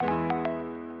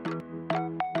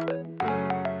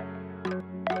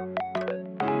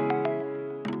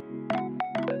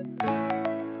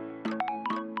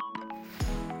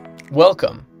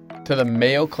Welcome to the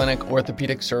Mayo Clinic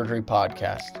Orthopedic Surgery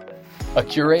Podcast, a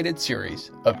curated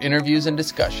series of interviews and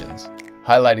discussions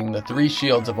highlighting the three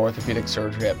shields of orthopedic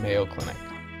surgery at Mayo Clinic: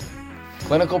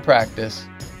 clinical practice,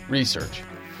 research,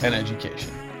 and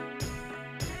education.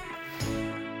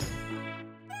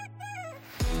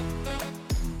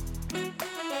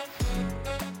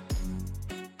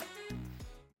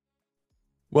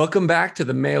 Welcome back to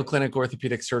the Mayo Clinic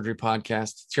Orthopedic Surgery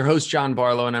Podcast. It's your host, John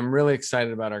Barlow, and I'm really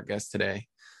excited about our guest today.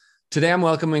 Today, I'm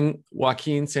welcoming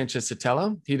Joaquin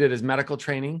Sanchez-Sotelo. He did his medical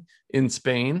training in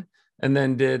Spain and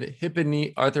then did hip and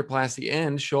knee arthroplasty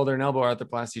and shoulder and elbow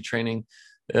arthroplasty training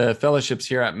fellowships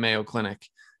here at Mayo Clinic.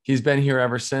 He's been here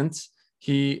ever since.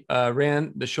 He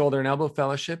ran the shoulder and elbow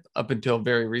fellowship up until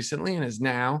very recently and is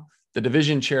now the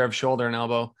division chair of shoulder and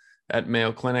elbow at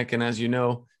Mayo Clinic. And as you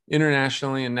know,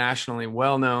 internationally and nationally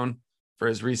well known for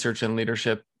his research and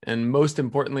leadership. And most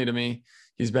importantly to me,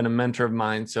 he's been a mentor of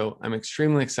mine. So I'm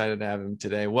extremely excited to have him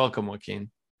today. Welcome,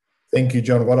 Joaquin. Thank you,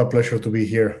 John. What a pleasure to be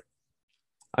here.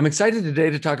 I'm excited today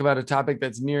to talk about a topic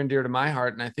that's near and dear to my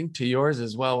heart, and I think to yours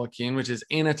as well, Joaquin, which is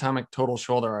anatomic total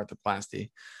shoulder arthroplasty.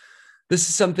 This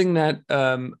is something that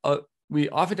we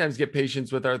oftentimes get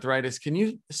patients with arthritis. Can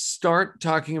you start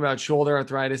talking about shoulder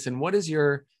arthritis and what is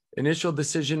your initial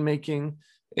decision-making?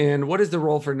 And what is the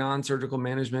role for non-surgical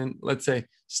management, let's say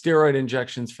steroid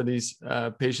injections for these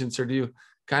patients, or do you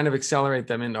kind of accelerate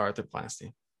them into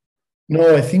arthroplasty?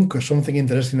 No, I think something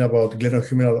interesting about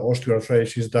glenohumeral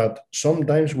osteoarthritis is that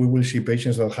sometimes we will see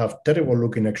patients that have terrible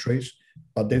looking x-rays,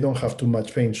 but they don't have too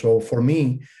much pain. So for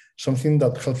me, something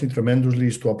that helps me tremendously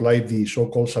is to apply the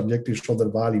so-called subjective shoulder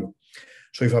value.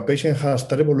 So if a patient has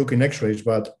terrible looking x-rays,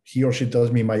 but he or she tells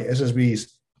me my SSV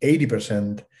is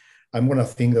 80%, I'm going to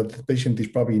think that the patient is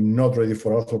probably not ready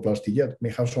for arthroplasty yet, may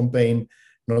have some pain,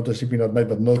 not sleeping at night,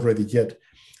 but not ready yet.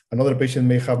 Another patient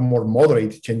may have more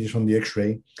moderate changes on the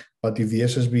x-ray, but if the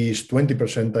SSV is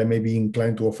 20%, I may be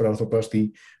inclined to offer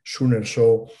arthroplasty sooner.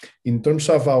 So in terms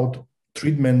of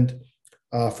treatment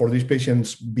for these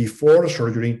patients before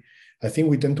surgery, I think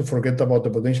we tend to forget about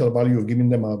the potential value of giving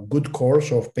them a good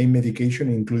course of pain medication,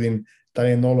 including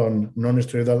Tylenol and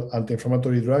non-steroidal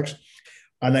anti-inflammatory drugs.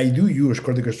 And I do use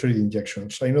corticosteroid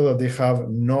injections. I know that they have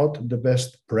not the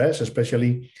best press,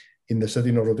 especially in the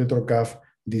setting of rotator cuff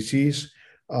disease.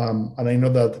 And I know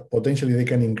that potentially they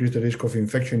can increase the risk of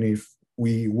infection if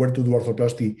we were to do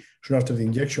arthroplasty soon after the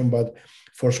injection. But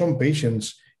for some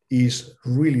patients, is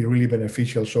really, really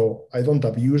beneficial. So I don't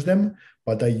abuse them,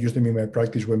 but I use them in my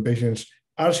practice when patients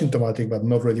are symptomatic but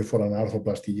not ready for an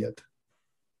arthroplasty yet.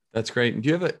 That's great. Do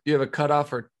you have a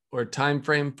cutoff or time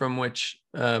frame from which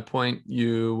point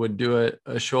you would do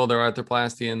a shoulder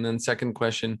arthroplasty? And then second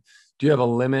question, do you have a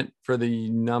limit for the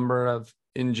number of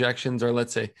injections, or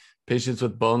let's say patients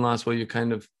with bone loss, will you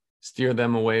kind of steer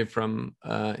them away from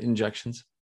injections?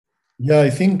 Yeah, I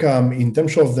think in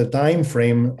terms of the time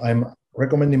frame, I'm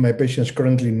recommending my patients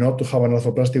currently not to have an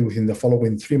arthroplasty within the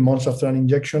following 3 months after an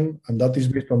injection. And that is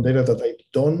based on data that I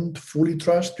don't fully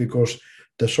trust because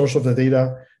the source of the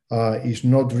data is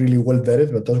not really well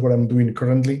vetted, but that's what I'm doing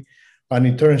currently. And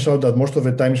it turns out that most of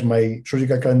the times my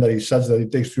surgical calendar is such that it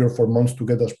takes 3 or 4 months to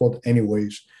get a spot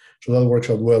anyways. So that works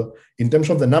out well. In terms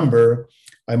of the number,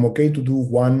 I'm okay to do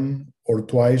 1 or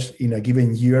twice in a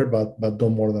given year, but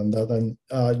don't more than that. And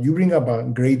you bring up a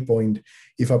great point.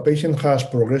 If a patient has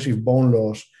progressive bone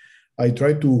loss, I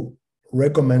try to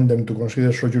recommend them to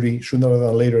consider surgery sooner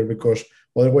than later because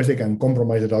otherwise they can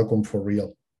compromise their outcome for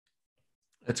real.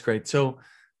 That's great. So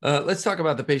let's talk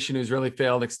about the patient who's really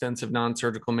failed extensive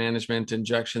non-surgical management,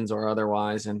 injections or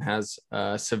otherwise, and has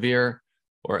severe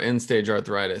or end-stage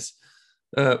arthritis.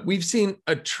 We've seen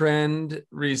a trend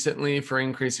recently for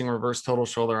increasing reverse total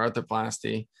shoulder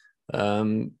arthroplasty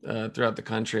throughout the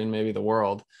country and maybe the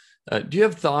world. Do you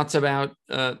have thoughts about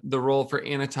the role for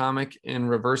anatomic in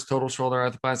reverse total shoulder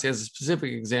arthroplasty? As a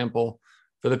specific example,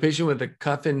 for the patient with a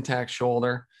cuff intact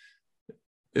shoulder,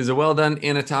 is a well-done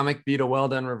anatomic beat a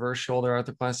well-done reverse shoulder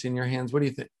arthroplasty in your hands? What do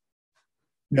you think?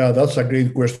 Yeah, that's a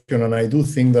great question. And I do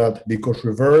think that because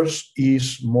reverse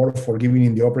is more forgiving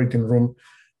in the operating room,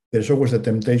 there's always the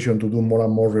temptation to do more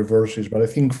and more reverses. But I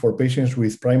think for patients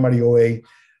with primary OA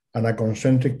and a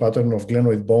concentric pattern of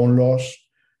glenoid bone loss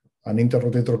and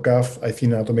interrotator cuff, I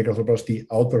think anatomic arthroplasty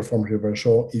outperforms reverse.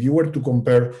 So if you were to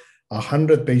compare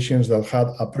 100 patients that had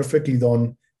a perfectly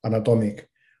done anatomic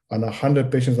and 100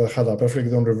 patients that had a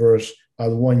perfectly done reverse at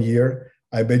 1 year,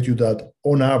 I bet you that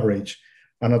on average,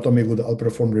 anatomic would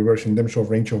outperform reverse in terms of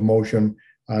range of motion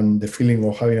and the feeling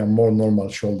of having a more normal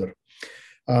shoulder.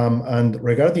 And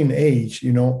regarding age,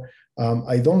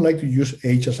 I don't like to use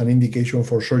age as an indication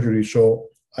for surgery. So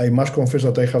I must confess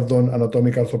that I have done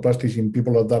anatomic arthroplasties in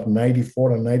people that are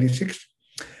 94 and 96,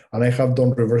 and I have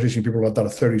done reverses in people that are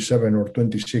 37 or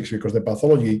 26 because the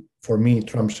pathology, for me,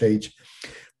 trumps age.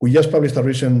 We just published a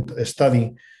recent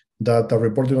study that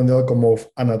reported on the outcome of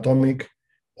anatomic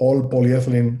all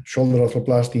polyethylene shoulder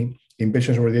arthroplasty in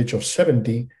patients over the age of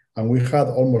 70, and we had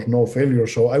almost no failure.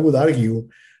 So I would argue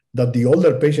that the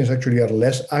older patients actually are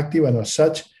less active, and as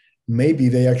such, maybe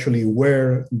they actually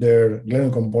wear their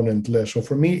glenoid component less. So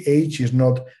for me, age is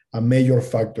not a major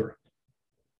factor.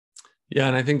 Yeah,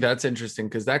 and I think that's interesting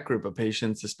because that group of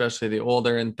patients, especially the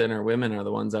older and thinner women, are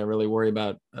the ones I really worry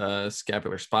about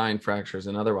scapular spine fractures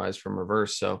and otherwise from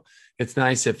reverse. So it's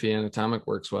nice if the anatomic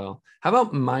works well. How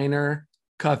about minor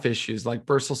cuff issues like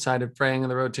bursal-sided fraying of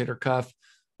the rotator cuff,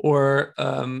 or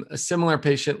a similar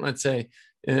patient, let's say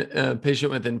a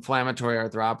patient with inflammatory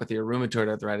arthropathy or rheumatoid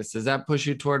arthritis? Does that push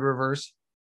you toward reverse?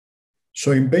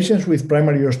 So in patients with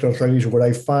primary osteoarthritis, where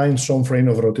I find some fraying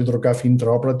of the rotator cuff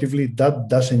intraoperatively, that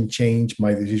doesn't change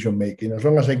my decision making. As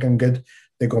long as I can get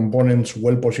the components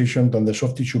well positioned and the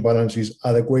soft tissue balance is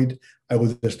adequate, I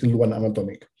would still do an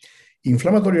anatomic.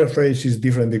 Inflammatory arthritis is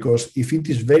different because if it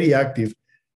is very active,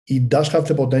 it does have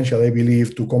the potential, I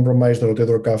believe, to compromise the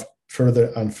rotator cuff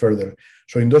further and further.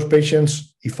 So in those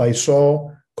patients, if I saw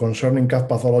concerning cuff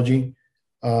pathology,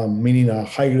 meaning a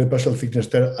high-grade vessel thickness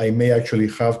there, I may actually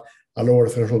have a lower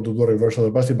threshold to do reversal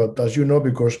arthroplasty. But as you know,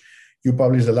 because you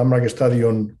published the landmark study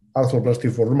on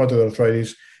arthroplasty for rheumatoid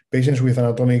arthritis, patients with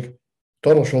anatomic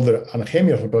total shoulder and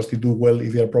hemiarthroplasty do well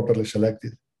if they are properly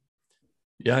selected.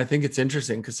 Yeah, I think it's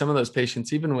interesting because some of those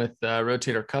patients, even with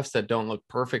rotator cuffs that don't look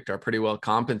perfect, are pretty well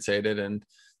compensated. And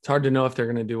it's hard to know if they're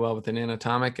going to do well with an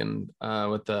anatomic, and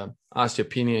with the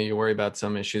osteopenia, you worry about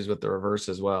some issues with the reverse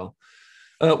as well.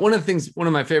 One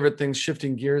of my favorite things,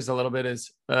 shifting gears a little bit,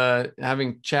 is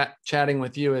chatting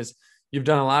with you, is you've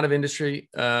done a lot of industry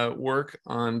work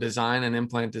on design and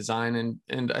implant design.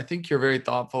 And I think you're very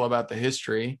thoughtful about the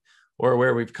history or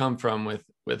where we've come from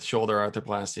with shoulder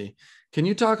arthroplasty. Can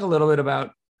you talk a little bit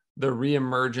about the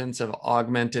reemergence of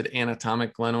augmented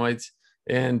anatomic glenoids,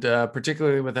 and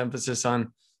particularly with emphasis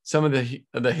on some of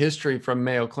the history from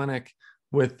Mayo Clinic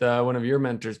with one of your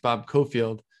mentors, Bob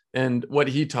Cofield, and what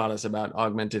he taught us about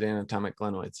augmented anatomic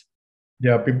glenoids?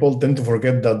 Yeah, people tend to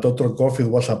forget that Dr. Cofield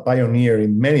was a pioneer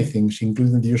in many things,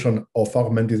 including the use of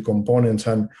augmented components.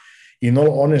 And in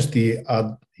all honesty,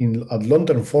 at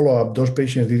long-term follow-up, those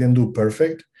patients didn't do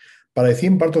perfect. But I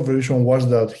think part of the reason was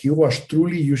that he was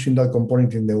truly using that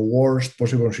component in the worst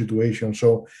possible situation.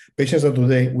 So patients that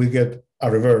today we get a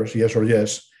reverse, yes or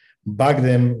yes, back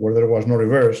then where there was no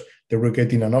reverse, they were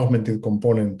getting an augmented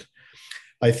component.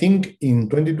 I think in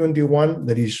 2021,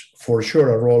 there is for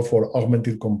sure a role for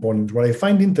augmented components. What I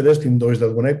find interesting, though, is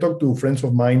that when I talk to friends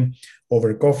of mine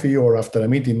over coffee or after a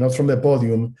meeting, not from the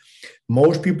podium,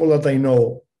 most people that I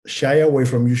know shy away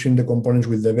from using the components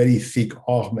with the very thick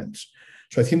augments.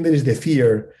 So I think there is the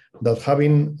fear that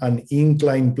having an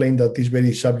inclined plane that is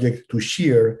very subject to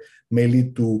shear may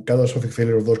lead to catastrophic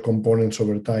failure of those components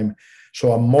over time.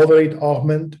 So a moderate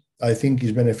augment, I think,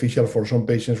 is beneficial for some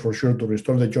patients for sure to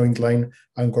restore the joint line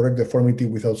and correct deformity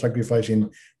without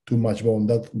sacrificing too much bone.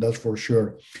 That's for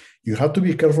sure. You have to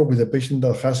be careful with a patient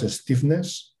that has a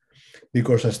stiffness,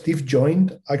 because a stiff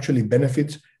joint actually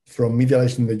benefits from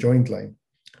medializing the joint line.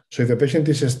 So if a patient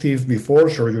is stiff before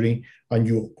surgery and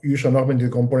you use an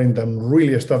augmented component and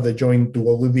really stuff the joint to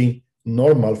what would be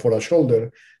normal for a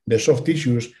shoulder, the soft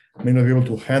tissues may not be able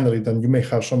to handle it and you may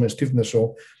have some stiffness.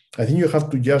 So I think you have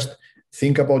to just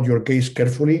think about your case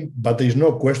carefully, but there's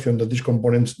no question that these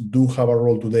components do have a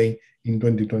role today in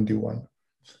 2021.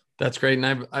 That's great.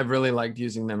 And I've really liked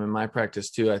using them in my practice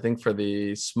too. I think for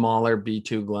the smaller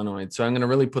B2 glenoids. So I'm going to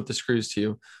really put the screws to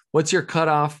you. What's your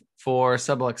cutoff for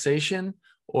subluxation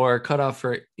or cutoff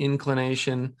for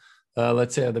inclination,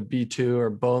 let's say of the B2 or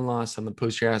bone loss on the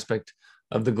posterior aspect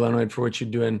of the glenoid for which you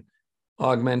do an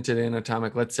augmented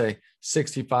anatomic, let's say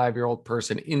 65-year-old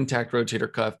person, intact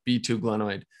rotator cuff, B2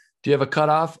 glenoid? Do you have a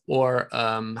cutoff, or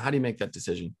how do you make that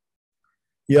decision?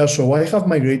 Yeah, so I have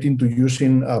migrated into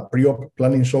using pre-op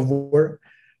planning software,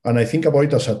 and I think about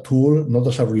it as a tool, not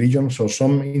as a religion. So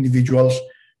some individuals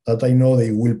that I know,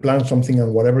 they will plan something,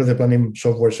 and whatever the planning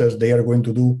software says, they are going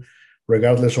to do,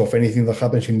 regardless of anything that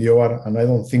happens in the OR. And I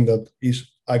don't think that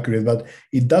is accurate, but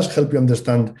it does help you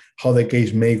understand how the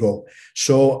case may go.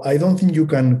 So I don't think you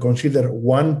can consider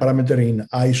one parameter in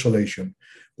isolation.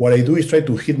 What I do is try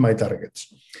to hit my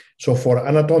targets. So for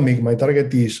anatomic, my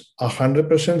target is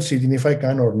 100% sitting if I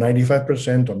can, or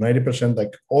 95% or 90%,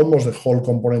 like almost the whole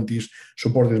component is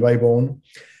supported by bone.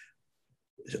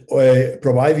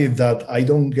 provided that I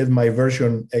don't get my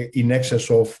version in excess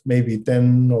of maybe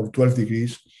 10 or 12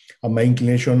 degrees, and my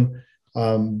inclination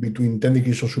between 10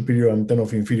 degrees of superior and 10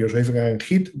 of inferior. So if I can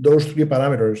hit those three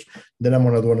parameters, then I'm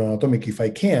going to do an anatomic. If I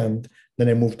can't, then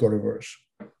I move to a reverse.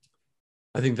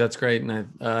 I think that's great.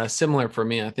 And similar for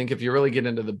me, I think if you really get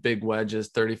into the big wedges,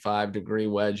 35-degree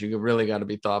wedge, you really got to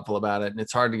be thoughtful about it. And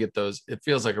it's hard to get those. It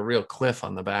feels like a real cliff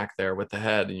on the back there with the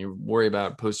head, and you worry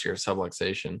about posterior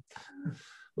subluxation.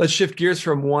 Let's shift gears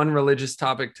from one religious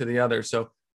topic to the other.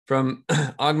 So from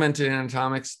augmented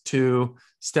anatomics to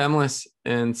stemless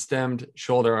and stemmed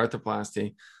shoulder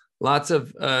arthroplasty, lots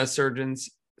of surgeons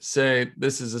say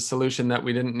this is a solution that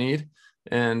we didn't need.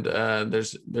 And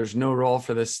there's no role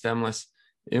for this stemless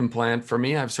implant. For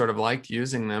me, I've sort of liked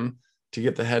using them to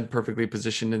get the head perfectly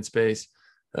positioned in space.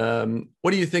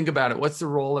 What do you think about it? What's the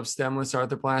role of stemless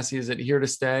arthroplasty? Is it here to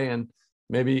stay? And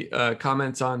maybe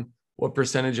comments on what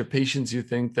percentage of patients you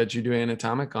think that you do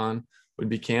anatomic on would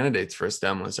be candidates for a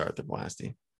stemless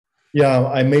arthroplasty. Yeah,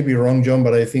 I may be wrong, John,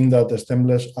 but I think that the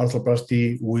stemless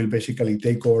arthroplasty will basically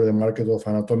take over the market of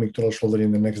anatomic total shoulder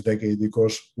in the next decade,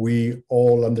 because we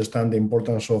all understand the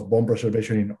importance of bone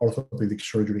preservation in orthopedic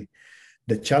surgery.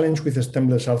 The challenge with the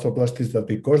stemless arthroplasty is that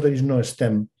because there is no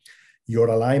stem, your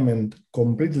alignment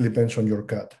completely depends on your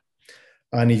cut.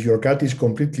 And if your cut is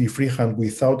completely freehand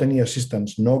without any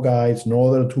assistance, no guides, no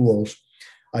other tools,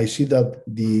 I see that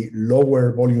the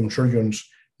lower volume surgeons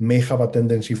may have a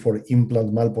tendency for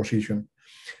implant malposition.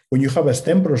 When you have a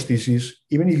stem prosthesis,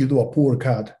 even if you do a poor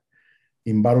cut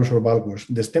in varus or valgus,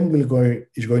 the stem is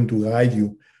going to guide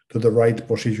you to the right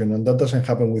position, and that doesn't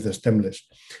happen with the stemless.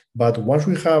 But once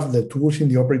we have the tools in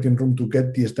the operating room to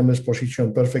get the stemless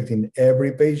position perfect in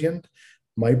every patient,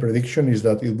 my prediction is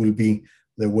that it will be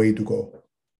the way to go.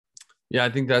 Yeah, I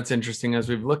think that's interesting. As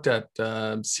we've looked at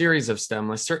a series of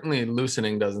stemless, certainly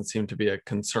loosening doesn't seem to be a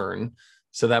concern.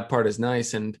 So that part is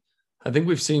nice. And I think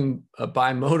we've seen a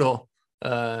bimodal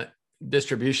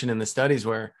distribution in the studies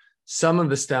where some of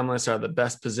the stemless are the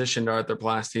best positioned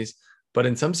arthroplasties, but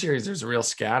in some series there's a real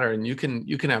scatter, and you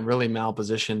can have really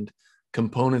malpositioned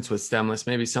components with stemless,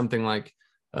 maybe something like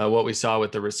what we saw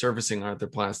with the resurfacing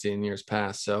arthroplasty in years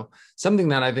past. So something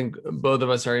that I think both of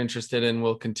us are interested in,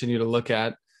 we'll continue to look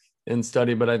at and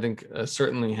study, but I think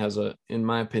certainly in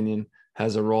my opinion,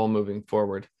 has a role moving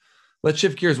forward. Let's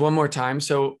shift gears one more time.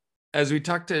 So as we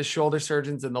talk to shoulder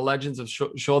surgeons and the legends of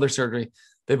shoulder surgery,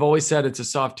 they've always said it's a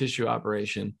soft tissue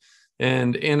operation,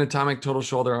 and anatomic total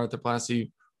shoulder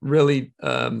arthroplasty really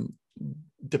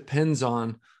depends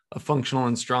on a functional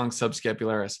and strong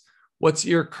subscapularis. What's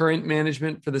your current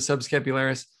management for the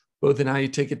subscapularis, both in how you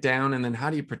take it down and then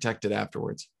how do you protect it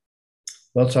afterwards?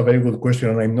 That's a very good question,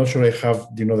 and I'm not sure I have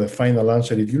the final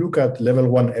answer. If you look at level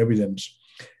 1 evidence,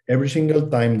 every single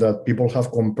time that people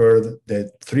have compared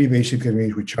the three basic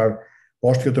techniques, which are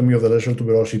osteotomy of the lesser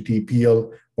tuberosity,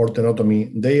 PL, or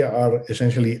tenotomy, they are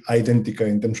essentially identical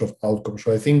in terms of outcome.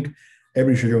 So I think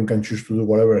every surgeon can choose to do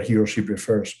whatever he or she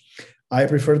prefers. I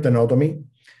prefer tenotomy,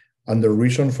 and the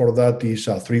reason for that is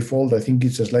threefold. I think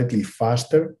it's slightly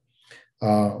faster,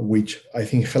 which I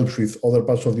think helps with other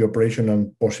parts of the operation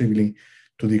and possibly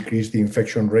to decrease the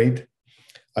infection rate.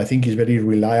 I think it's very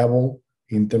reliable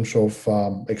in terms of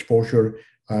exposure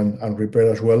and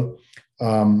repair as well.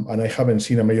 And I haven't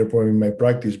seen a major problem in my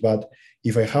practice, but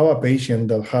if I have a patient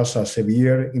that has a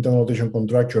severe internal rotation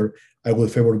contracture, I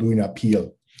would favor doing a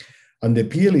PL. And the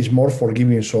PL is more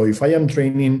forgiving. So if I am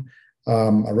training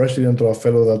a resident or a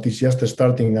fellow that is just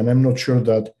starting and I'm not sure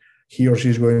that he or she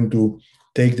is going to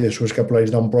take the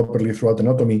suprascapularis down properly throughout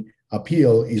anatomy, a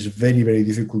PL is very, very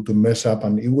difficult to mess up,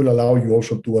 and it will allow you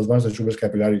also to advance the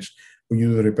suprascapularis when you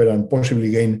do the repair and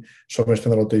possibly gain some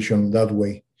external rotation that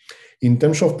way. In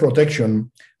terms of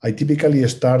protection, I typically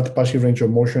start passive range of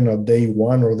motion at day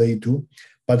 1 or day 2.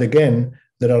 But again,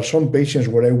 there are some patients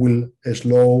where I will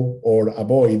slow or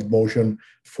avoid motion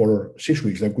for 6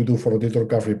 weeks, like we do for rotator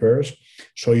cuff repairs.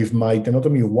 So if my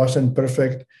tenotomy wasn't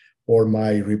perfect or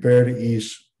my repair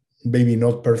is maybe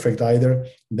not perfect either,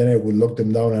 then I would lock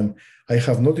them down. And I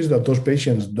have noticed that those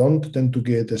patients don't tend to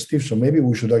get stiff. So maybe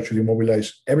we should actually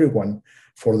mobilize everyone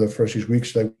for the first 6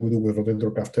 weeks like we do with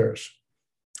rotator cuff tears.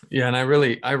 Yeah, and I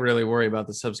really worry about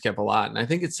the subscap a lot. And I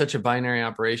think it's such a binary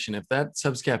operation. If that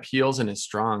subscap heals and is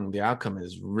strong, the outcome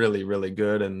is really, really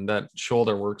good, and that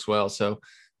shoulder works well. So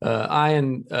I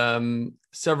and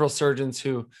several surgeons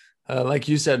who, like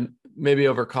you said, maybe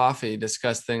over coffee,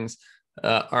 discuss things,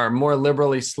 are more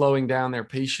liberally slowing down their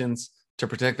patients to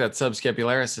protect that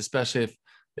subscapularis, especially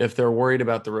if they're worried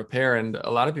about the repair. And a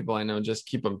lot of people I know just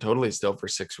keep them totally still for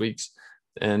 6 weeks.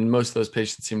 And most of those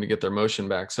patients seem to get their motion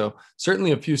back. So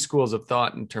certainly a few schools of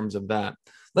thought in terms of that.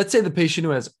 let's say the patient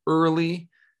who has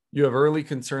you have early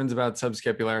concerns about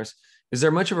subscapularis. Is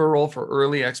there much of a role for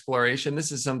early exploration?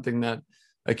 This is something that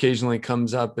occasionally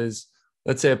comes up is,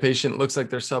 let's say a patient looks like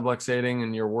they're subluxating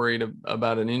and you're worried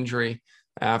about an injury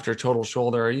after total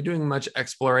shoulder. Are you doing much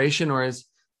exploration, or is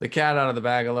the cat out of the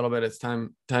bag a little bit? It's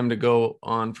time to go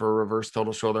on for a reverse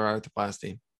total shoulder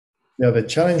arthroplasty. Yeah, the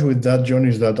challenge with that, John,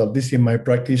 is that at least in my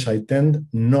practice, I tend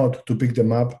not to pick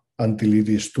them up until it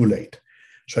is too late.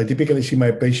 So I typically see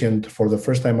my patient for the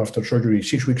first time after surgery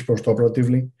 6 weeks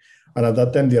postoperatively. And at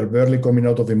that time, they are barely coming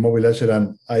out of the immobilizer,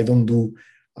 and I don't do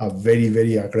a very,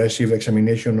 very aggressive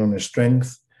examination on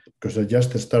strength because they're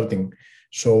just starting.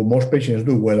 So most patients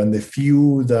do well, and the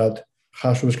few that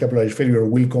have subscapularis failure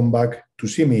will come back to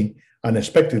see me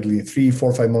unexpectedly 3,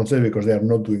 4, 5 months later because they are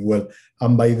not doing well.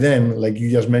 And by then, like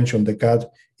you just mentioned, the cat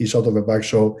is out of the bag.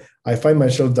 So I find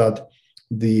myself that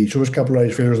the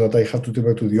subscapularis failures that I have to take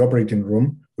back to the operating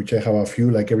room, which I have a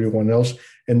few like everyone else,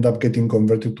 end up getting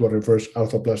converted to a reverse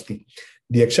arthroplasty.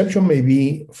 The exception may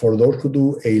be for those who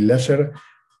do a lesser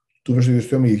tuberous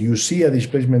osteotomy. If you see a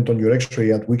displacement on your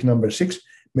x-ray at week number 6,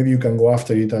 maybe you can go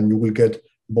after it and you will get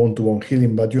bone-to-bone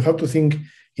healing. But you have to think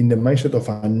in the mindset of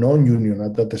a non-union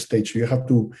at that stage. So you have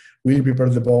to really prepare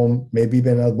the bone, maybe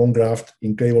even add bone graft,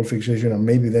 incredible fixation, and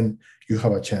maybe then you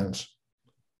have a chance.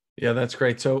 Yeah, that's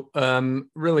great. So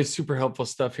really super helpful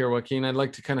stuff here, Joaquin. I'd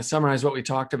like to kind of summarize what we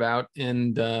talked about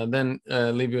and then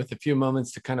leave you with a few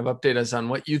moments to kind of update us on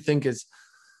what you think is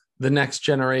the next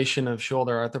generation of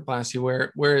shoulder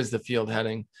arthroplasty. Where is the field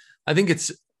heading? I think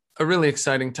it's a really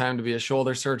exciting time to be a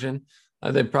shoulder surgeon.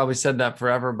 They've probably said that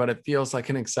forever, but it feels like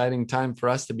an exciting time for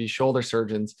us to be shoulder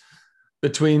surgeons.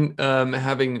 Between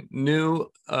having new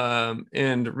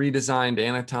and redesigned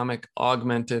anatomic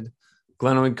augmented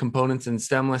glenoid components and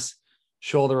stemless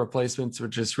shoulder replacements,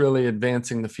 which is really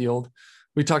advancing the field.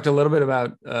 We talked a little bit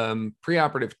about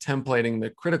preoperative templating, the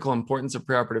critical importance of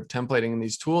preoperative templating, and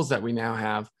these tools that we now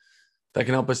have that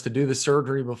can help us to do the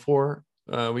surgery before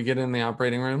we get in the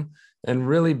operating room and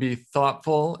really be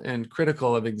thoughtful and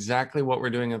critical of exactly what we're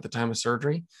doing at the time of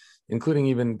surgery, including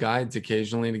even guides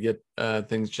occasionally to get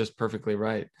things just perfectly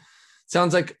right.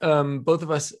 Sounds like both of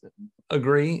us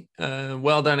agree.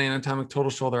 Well done anatomic total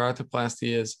shoulder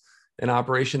arthroplasty is an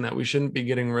operation that we shouldn't be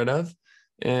getting rid of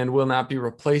and will not be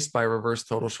replaced by reverse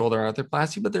total shoulder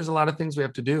arthroplasty, but there's a lot of things we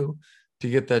have to do to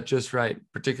get that just right,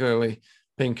 particularly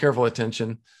paying careful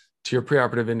attention to your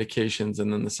preoperative indications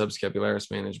and then the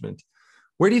subscapularis management.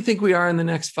 Where do you think we are in the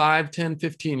next 5, 10,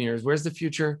 15 years? Where's the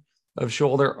future of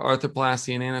shoulder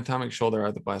arthroplasty and anatomic shoulder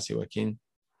arthroplasty, Joaquin?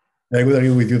 I would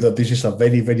agree with you that this is a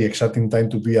very, very exciting time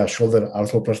to be a shoulder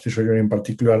arthroplasty surgeon in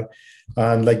particular.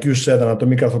 And like you said,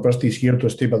 anatomic arthroplasty is here to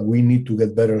stay, but we need to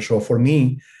get better. So for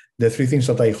me, the 3 things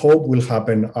that I hope will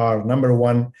happen are, number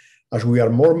 1, as we are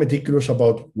more meticulous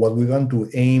about what we want to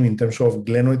aim in terms of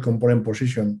glenoid component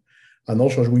position, and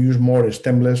also as we use more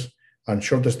stemless and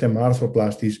short stem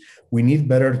arthroplasties, we need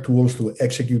better tools to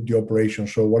execute the operation.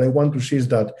 So what I want to see is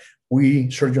that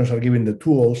we surgeons are given the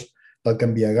tools that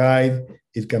can be a guide,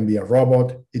 it can be a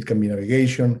robot, it can be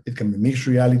navigation, it can be mixed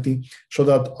reality, so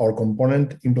that our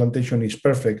component implantation is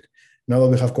perfect now that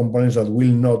we have components that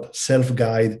will not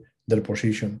self-guide their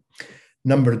position.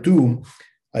 Number 2,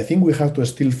 I think we have to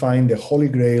still find the holy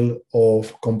grail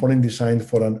of component design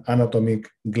for an anatomic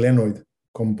glenoid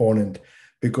component,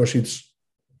 because it's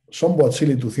somewhat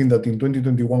silly to think that in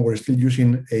 2021 we're still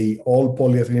using a all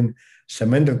polyethylene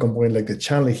cemented component like the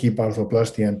Chanley hip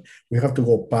arthroplasty, and we have to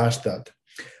go past that.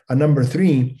 And number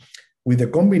 3, with the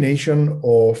combination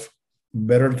of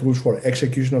better tools for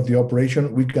execution of the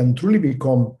operation, we can truly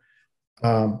become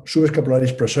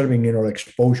subscapularis preserving in our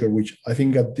exposure, which I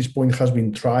think at this point has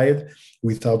been tried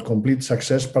without complete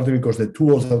success, partly because the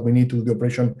tools that we need to do the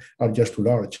operation are just too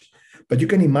large. But you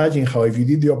can imagine how if you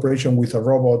did the operation with a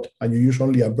robot and you use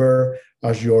only a burr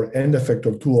as your end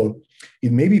effector tool,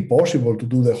 it may be possible to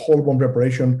do the whole bone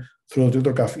preparation through the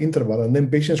rotator cuff interval, and then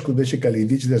patients could basically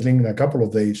ditch the sling in a couple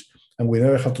of days, and we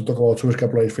never have to talk about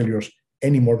subscapularis failures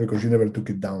anymore because you never took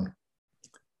it down.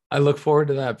 I look forward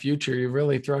to that future. You've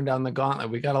really thrown down the gauntlet.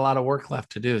 We got a lot of work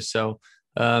left to do. So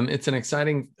it's an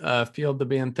exciting field to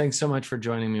be in. Thanks so much for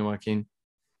joining me, Joaquin.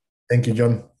 Thank you,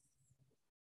 John.